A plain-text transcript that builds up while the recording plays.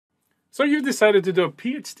So you've decided to do a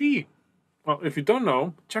PhD. Well, if you don't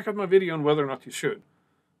know, check out my video on whether or not you should.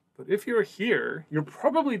 But if you're here, you're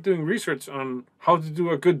probably doing research on how to do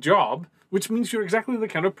a good job, which means you're exactly the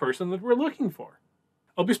kind of person that we're looking for.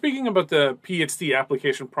 I'll be speaking about the PhD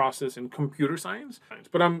application process in computer science,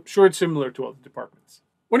 but I'm sure it's similar to other departments.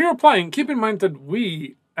 When you're applying, keep in mind that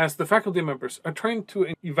we, as the faculty members, are trying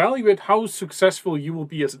to evaluate how successful you will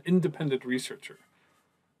be as an independent researcher.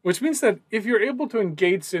 Which means that if you're able to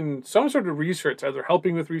engage in some sort of research, either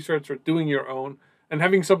helping with research or doing your own, and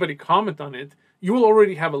having somebody comment on it, you will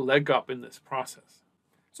already have a leg up in this process.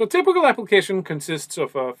 So a typical application consists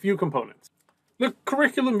of a few components. The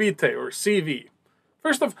curriculum vitae, or CV.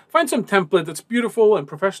 First off, find some template that's beautiful and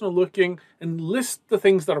professional looking, and list the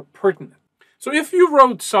things that are pertinent. So if you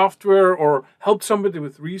wrote software or helped somebody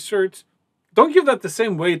with research, don't give that the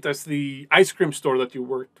same weight as the ice cream store that you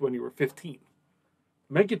worked when you were 15.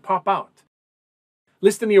 Make it pop out.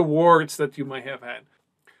 List any awards that you might have had.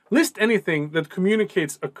 List anything that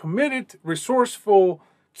communicates a committed, resourceful,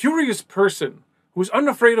 curious person who's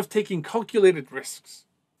unafraid of taking calculated risks.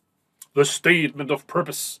 The statement of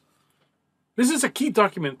purpose. This is a key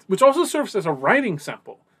document, which also serves as a writing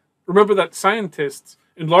sample. Remember that scientists,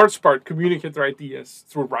 in large part, communicate their ideas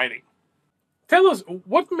through writing. Tell us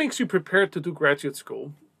what makes you prepared to do graduate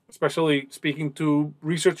school, especially speaking to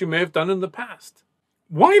research you may have done in the past.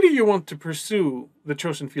 Why do you want to pursue the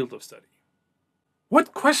chosen field of study?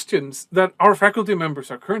 What questions that our faculty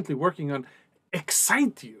members are currently working on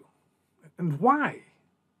excite you, and why?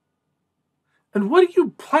 And what do you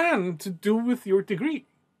plan to do with your degree?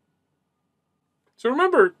 So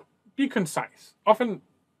remember, be concise. Often,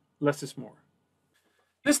 less is more.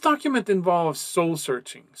 This document involves soul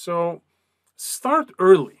searching, so start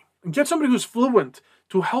early and get somebody who's fluent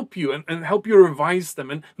to help you and help you revise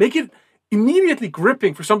them and make it immediately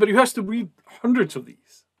gripping for somebody who has to read hundreds of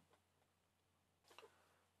these.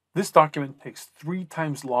 This document takes 3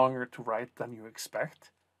 times longer to write than you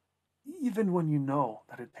expect, even when you know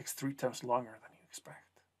that it takes 3 times longer than you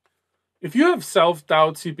expect. If you have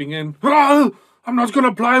self-doubt seeping in, I'm not going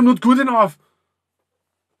to apply, I'm not good enough.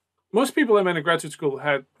 Most people I met in graduate school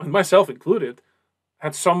had, and myself included,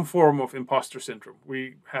 had some form of imposter syndrome.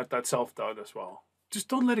 We had that self-doubt as well. Just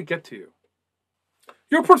don't let it get to you.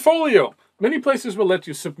 Your portfolio. Many places will let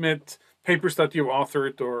you submit papers that you've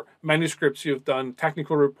authored or manuscripts you've done,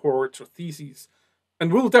 technical reports or theses.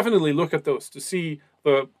 And we'll definitely look at those to see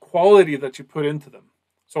the quality that you put into them.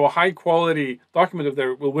 So a high quality document of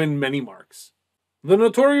there will win many marks. The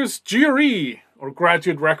notorious GRE, or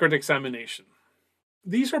Graduate Record Examination.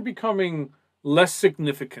 These are becoming less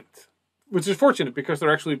significant, which is fortunate because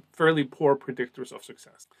they're actually fairly poor predictors of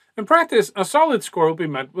success. In practice, a solid score will be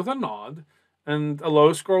met with a nod, and a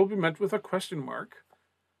low score will be met with a question mark.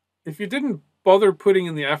 If you didn't bother putting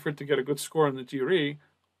in the effort to get a good score on the GRE,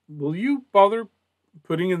 will you bother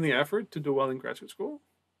putting in the effort to do well in graduate school?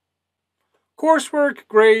 Coursework,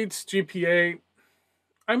 grades, GPA.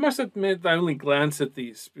 I must admit I only glance at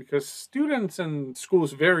these because students and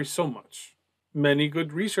schools vary so much. Many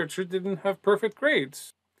good researchers didn't have perfect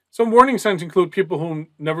grades. Some warning signs include people who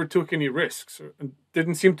never took any risks and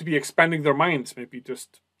didn't seem to be expanding their minds, maybe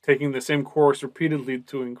just taking the same course repeatedly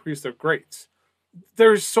to increase their grades.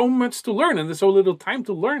 There's so much to learn and there's so little time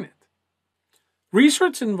to learn it.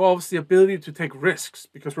 Research involves the ability to take risks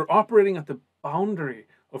because we're operating at the boundary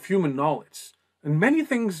of human knowledge, and many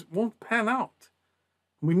things won't pan out.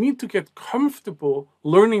 We need to get comfortable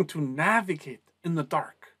learning to navigate in the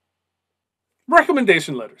dark.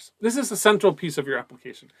 Recommendation letters. This is a central piece of your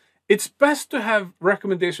application. It's best to have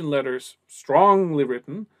recommendation letters strongly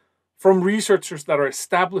written from researchers that are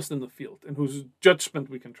established in the field and whose judgment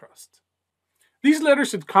we can trust. These letters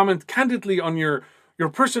should comment candidly on your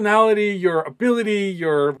personality, your ability,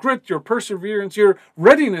 your grit, your perseverance, your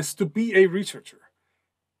readiness to be a researcher.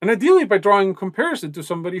 And ideally by drawing comparison to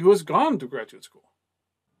somebody who has gone to graduate school.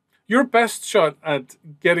 Your best shot at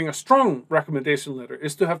getting a strong recommendation letter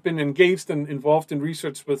is to have been engaged and involved in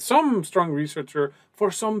research with some strong researcher for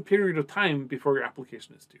some period of time before your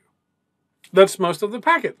application is due. That's most of the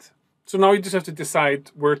packet. So now you just have to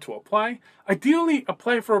decide where to apply. Ideally,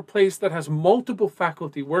 apply for a place that has multiple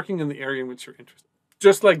faculty working in the area in which you're interested.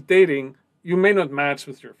 Just like dating, you may not match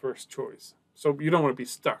with your first choice, so you don't want to be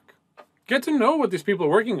stuck. Get to know what these people are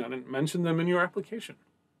working on and mention them in your application.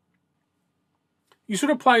 You should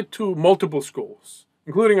apply to multiple schools,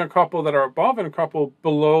 including a couple that are above and a couple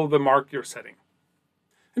below the mark you're setting.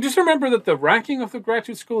 And just remember that the ranking of the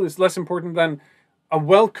graduate school is less important than a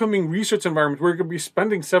welcoming research environment where you're going to be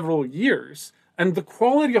spending several years, and the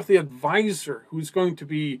quality of the advisor who's going to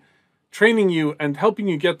be training you and helping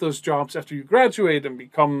you get those jobs after you graduate and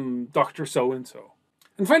become Dr. So-and-so.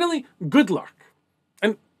 And finally, good luck.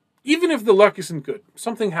 And even if the luck isn't good,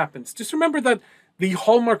 something happens, just remember that the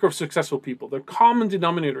hallmark of successful people, the common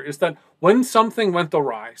denominator, is that when something went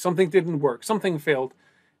awry, something didn't work, something failed,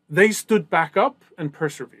 they stood back up and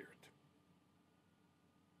persevered.